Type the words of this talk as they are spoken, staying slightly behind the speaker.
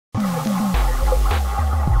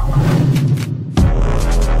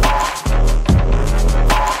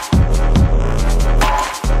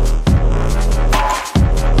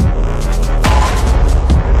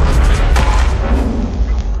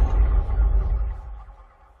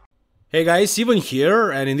Hey guys, Ivan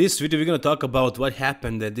here, and in this video we're gonna talk about what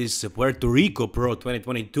happened at this Puerto Rico Pro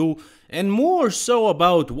 2022 and more so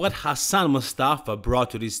about what Hassan Mostafa brought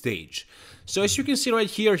to this stage. So as you can see right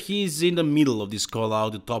here, he's in the middle of this call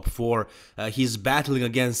out, the top 4. He's battling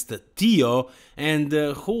against Tio, and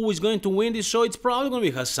who is going to win this show? It's probably going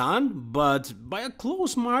to be Hassan, but by a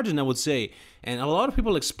close margin I would say. And a lot of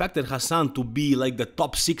people expected Hassan to be like the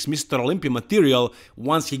top 6 Mr. Olympia material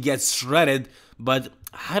once he gets shredded, but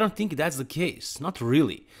I don't think that's the case, not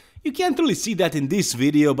really. You can't really see that in this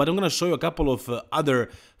video, but I'm gonna show you a couple of other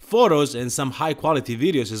photos and some high quality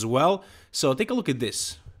videos as well. So take a look at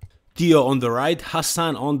this. Tio on the right,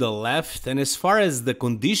 Hassan on the left, and as far as the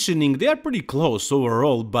conditioning, they are pretty close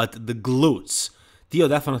overall, but the glutes. Tio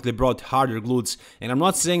definitely brought harder glutes, and I'm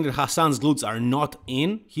not saying that Hassan's glutes are not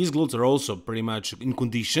in. His glutes are also pretty much in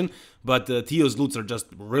condition, but Tio's glutes are just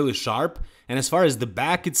really sharp. And as far as the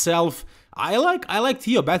back itself, I like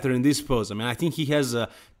Tio better in this pose. I mean, I think he has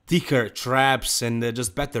thicker traps and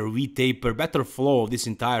just better V-taper, better flow of this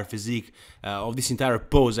entire physique, of this entire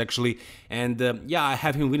pose actually. And yeah, I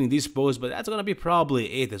have him winning this pose, but that's gonna be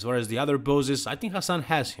probably it. As far as the other poses, I think Hassan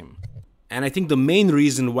has him. And I think the main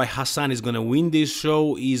reason why Hassan is gonna win this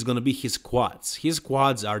show is gonna be his quads. His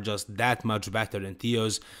quads are just that much better than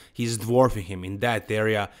Tio's. He's dwarfing him in that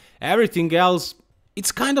area. Everything else,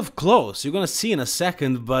 it's kind of close. You're gonna see in a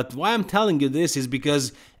second, but why I'm telling you this is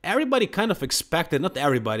because everybody kind of expected, not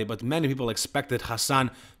everybody, but many people expected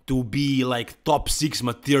Hassan to be like top 6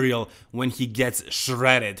 material when he gets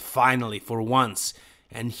shredded finally for once.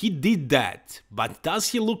 And he did that, but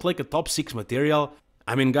does he look like a top 6 material?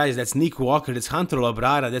 I mean, guys, that's Nick Walker, that's Hunter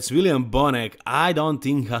Labrada, that's William Bonek. I don't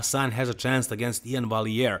think Hassan has a chance against Ian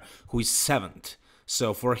Valliere, who is 7th.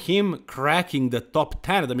 So for him, cracking the top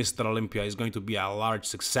 10 of the Mr. Olympia is going to be a large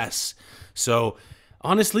success. So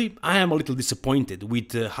honestly, I am a little disappointed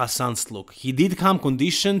with Hassan's look. He did come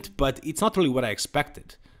conditioned, but it's not really what I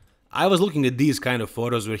expected. I was looking at these kind of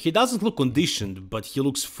photos where he doesn't look conditioned, but he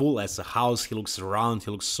looks full as a house, he looks round,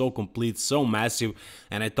 he looks so complete, so massive,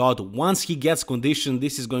 and I thought once he gets conditioned,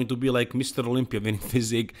 this is going to be like Mr. Olympia winning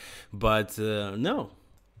physique, but no.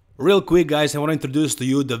 Real quick guys, I want to introduce to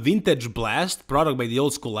you the Vintage Blast, product by the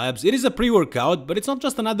Old School Labs. It is a pre-workout, but it's not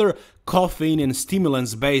just another caffeine and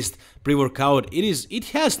stimulants based pre-workout. It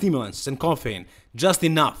has stimulants and caffeine, just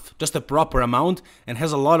enough, just a proper amount, and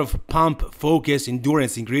has a lot of pump, focus,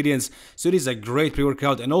 endurance ingredients. So it is a great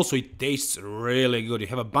pre-workout, and also it tastes really good. You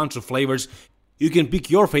have a bunch of flavors. You can pick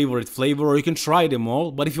your favorite flavor or you can try them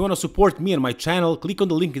all, but if you want to support me and my channel, click on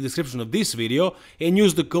the link in the description of this video and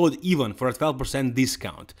use the code EVEN for a 12%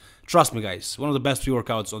 discount. Trust me guys, one of the best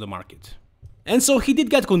pre-workouts on the market. And so he did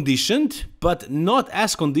get conditioned, but not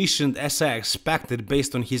as conditioned as I expected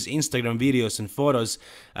based on his Instagram videos and photos.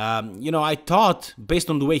 You know, I thought, based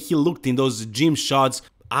on the way he looked in those gym shots,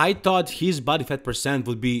 I thought his body fat percent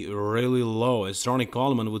would be really low, as Ronnie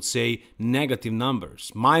Coleman would say, negative numbers,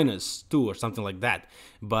 -2 or something like that.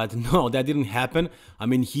 But no, that didn't happen. I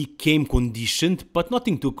mean, he came conditioned, but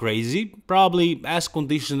nothing too crazy, probably as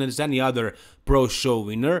conditioned as any other pro show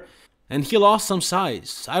winner. And he lost some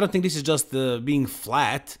size. I don't think this is just being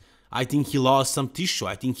flat. I think he lost some tissue,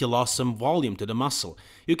 I think he lost some volume to the muscle.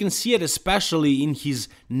 You can see it especially in his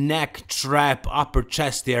neck, trap, upper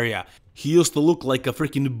chest area. He used to look like a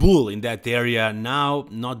freaking bull in that area, now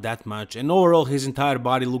not that much, and overall his entire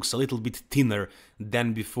body looks a little bit thinner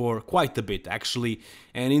than before, quite a bit actually.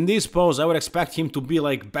 And in this pose I would expect him to be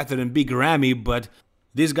like better than Big Ramy, but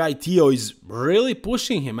this guy Tio is really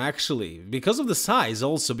pushing him actually, because of the size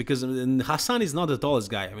also, because Hassan is not the tallest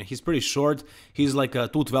guy. I mean, he's pretty short, he's like a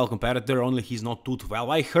 212 competitor, only he's not 212.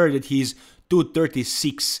 I heard that he's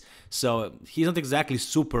 236, so he's not exactly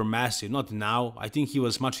super massive, not now. I think he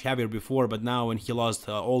was much heavier before, but now when he lost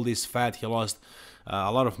all this fat, he lost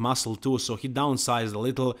a lot of muscle too, so he downsized a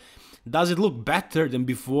little. Does it look better than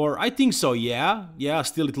before? I think so, yeah,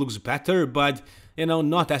 still it looks better, but you know,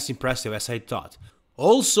 not as impressive as I thought.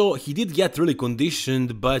 Also, he did get really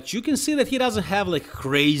conditioned, but you can see that he doesn't have like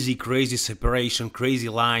crazy separation, crazy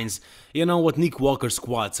lines. You know what Nick Walker's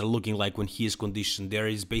quads are looking like when he is conditioned. There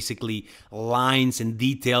is basically lines and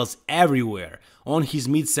details everywhere. On his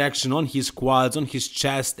midsection, on his quads, on his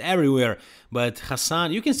chest, everywhere. But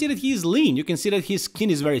Hassan, you can see that he is lean, you can see that his skin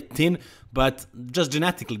is very thin, but just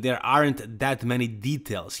genetically there aren't that many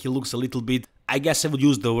details. He looks a little bit, I guess I would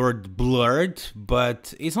use the word blurred,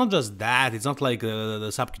 but it's not just that, it's not like the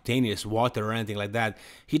subcutaneous water or anything like that.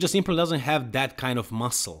 He just simply doesn't have that kind of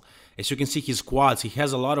muscle. As you can see, his quads, he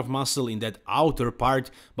has a lot of muscle in that outer part,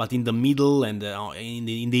 but in the middle and in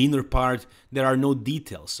the inner part, there are no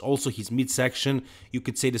details. Also, his midsection, you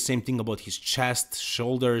could say the same thing about his chest,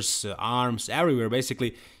 shoulders, arms, everywhere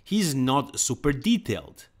basically. He's not super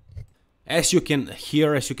detailed. As you can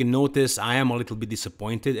hear, as you can notice, I am a little bit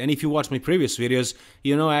disappointed, and if you watch my previous videos,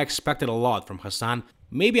 you know I expected a lot from Hassan.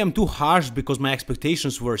 Maybe I'm too harsh because my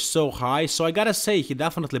expectations were so high, so I gotta say he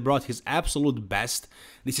definitely brought his absolute best.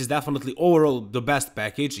 This is definitely overall the best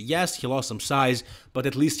package. Yes, he lost some size, but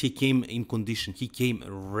at least he came in condition, he came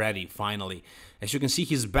ready finally. As you can see,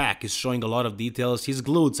 his back is showing a lot of details, his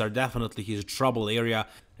glutes are definitely his trouble area,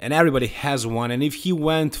 and everybody has one, and if he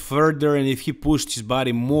went further and if he pushed his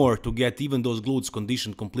body more to get even those glutes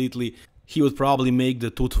conditioned completely, he would probably make the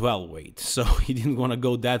 212 weight. So he didn't want to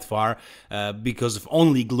go that far because of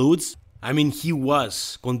only glutes. I mean, he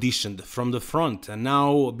was conditioned from the front. And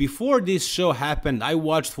now, before this show happened, I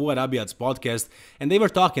watched Fouad Abiad's podcast, and they were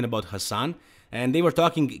talking about Hassan. And they were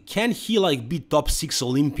talking, can he like be top 6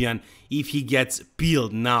 Olympian if he gets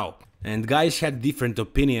peeled now? And guys had different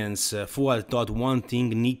opinions. Fouad thought one thing,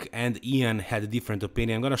 Nick and Ian had a different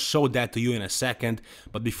opinion. I'm gonna show that to you in a second.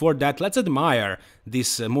 But before that, let's admire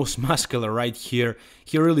this most muscular right here.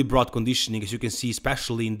 He really brought conditioning, as you can see,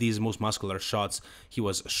 especially in these most muscular shots. He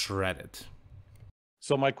was shredded.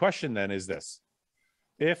 So my question then is this.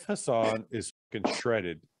 If Hassan is fucking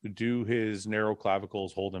shredded, do his narrow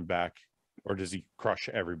clavicles hold him back? Or does he crush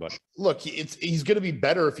everybody? Look, he's going to be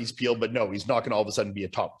better if he's peeled, but no, he's not going to all of a sudden be a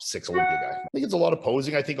top 6 Olympia guy. I think it's a lot of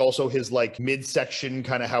posing. I think also his like midsection,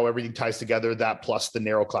 kind of how everything ties together, that plus the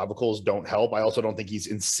narrow clavicles don't help. I also don't think he's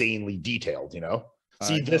insanely detailed, you know?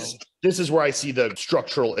 See, this is where I see the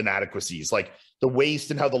structural inadequacies, like the waist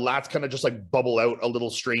and how the lats kind of just like bubble out a little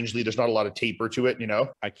strangely. There's not a lot of taper to it, you know?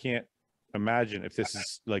 I can't imagine if this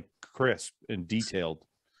is like crisp and detailed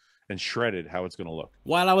and shredded, how it's going to look.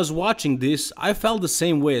 While I was watching this, I felt the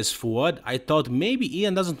same way as Fouad. I thought maybe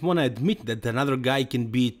Ian doesn't want to admit that another guy can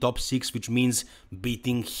be top 6, which means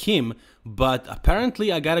beating him, but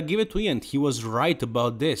apparently I gotta give it to Ian, he was right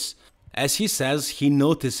about this. As he says, he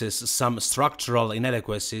notices some structural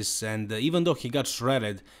inadequacies, and even though he got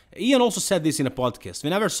shredded, Ian also said this in a podcast. We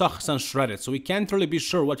never saw Hassan shredded, so we can't really be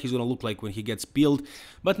sure what he's gonna look like when he gets peeled,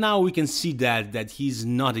 but now we can see that he's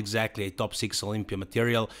not exactly a top 6 Olympia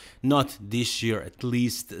material, not this year at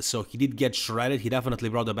least. So he did get shredded, he definitely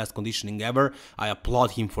brought the best conditioning ever, I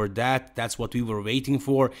applaud him for that, that's what we were waiting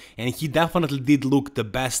for, and he definitely did look the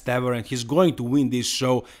best ever, and he's going to win this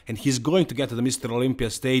show, and he's going to get to the Mr. Olympia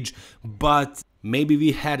stage. But maybe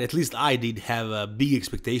we had, at least I did have big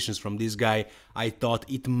expectations from this guy. I thought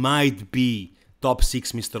it might be top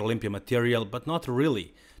 6 Mr. Olympia material, but not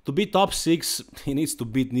really. To be top 6, he needs to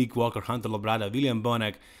beat Nick Walker, Hunter Labrada, William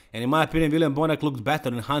Bonac, and in my opinion, William Bonac looked better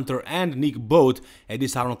than Hunter and Nick both at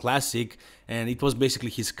this Arnold Classic, and it was basically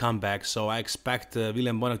his comeback, so I expect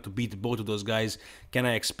William Bonac to beat both of those guys. Can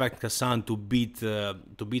I expect Hassan to beat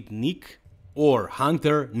Nick? Or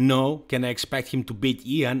Hunter? No. Can I expect him to beat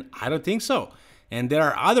Ian? I don't think so. And there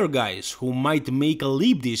are other guys who might make a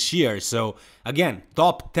leap this year. So again,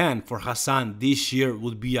 top 10 for Hassan this year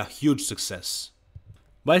would be a huge success.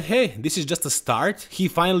 But hey, this is just a start. He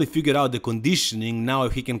finally figured out the conditioning. Now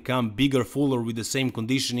if he can come bigger, fuller with the same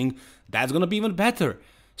conditioning, that's gonna be even better.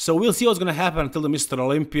 So we'll see what's gonna happen until the Mr.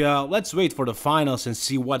 Olympia. Let's wait for the finals and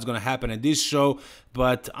see what's gonna happen at this show.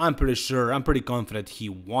 But I'm pretty sure, I'm pretty confident he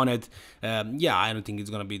won it. Yeah, I don't think it's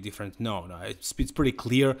gonna be different. No, it's pretty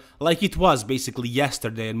clear. Like it was basically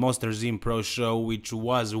yesterday at Monster Zim Pro Show, which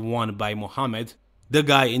was won by Mohammed. The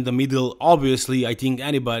guy in the middle, obviously, I think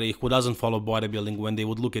anybody who doesn't follow bodybuilding, when they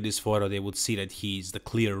would look at this photo, they would see that he's the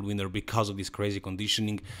clear winner because of this crazy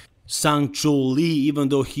conditioning. Sang Chul Lee, even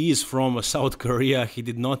though he is from South Korea, he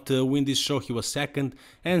did not win this show, he was second.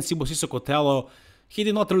 And Sibosiso Kotelo, he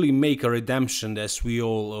did not really make a redemption as we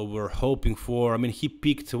all were hoping for. I mean, he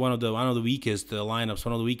picked one of the weakest lineups,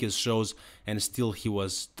 one of the weakest shows, and still he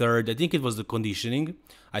was third. I think it was the conditioning.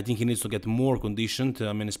 I think he needs to get more conditioned.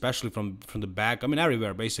 I mean, especially from the back. I mean,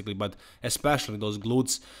 everywhere basically, but especially those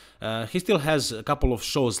glutes. He still has a couple of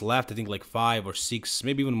shows left. I think like 5 or 6,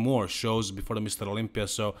 maybe even more shows before the Mr. Olympia.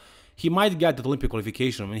 So he might get the Olympic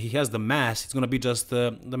qualification. I mean, he has the mass. It's gonna be just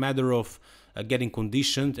the matter of getting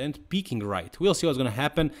conditioned and peaking right. We'll see what's gonna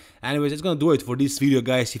happen. Anyways, it's gonna do it for this video,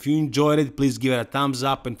 guys. If you enjoyed it, please give it a thumbs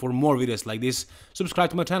up, and for more videos like this, subscribe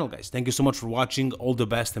to my channel, guys. Thank you so much for watching. All the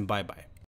best, and bye bye.